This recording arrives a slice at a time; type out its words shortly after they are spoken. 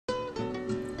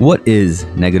What is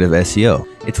negative SEO?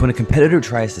 It's when a competitor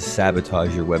tries to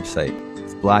sabotage your website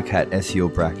with black hat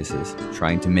SEO practices,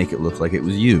 trying to make it look like it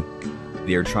was you.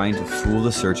 They are trying to fool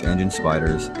the search engine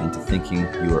spiders into thinking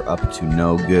you are up to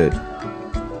no good.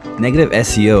 Negative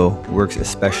SEO works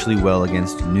especially well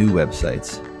against new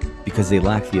websites because they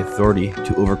lack the authority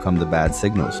to overcome the bad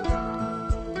signals.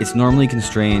 It's normally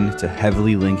constrained to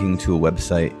heavily linking to a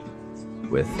website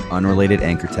with unrelated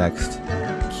anchor text,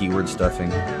 keyword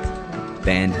stuffing,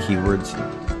 banned keywords,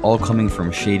 all coming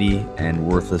from shady and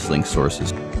worthless link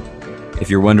sources.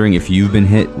 If you're wondering if you've been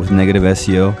hit with negative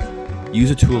SEO, use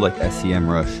a tool like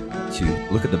SEMrush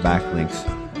to look at the backlinks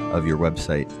of your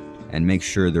website and make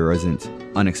sure there isn't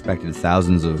unexpected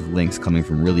thousands of links coming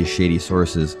from really shady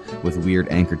sources with weird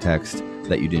anchor text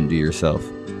that you didn't do yourself.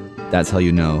 That's how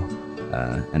you know.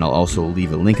 And I'll also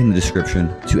leave a link in the description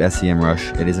to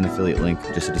SEMrush. It is an affiliate link,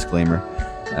 just a disclaimer.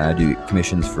 I do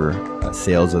commissions for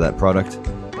sales of that product,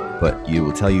 but you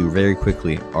will tell you very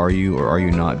quickly, are you or are you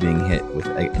not being hit with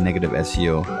a negative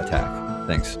SEO attack?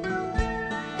 Thanks.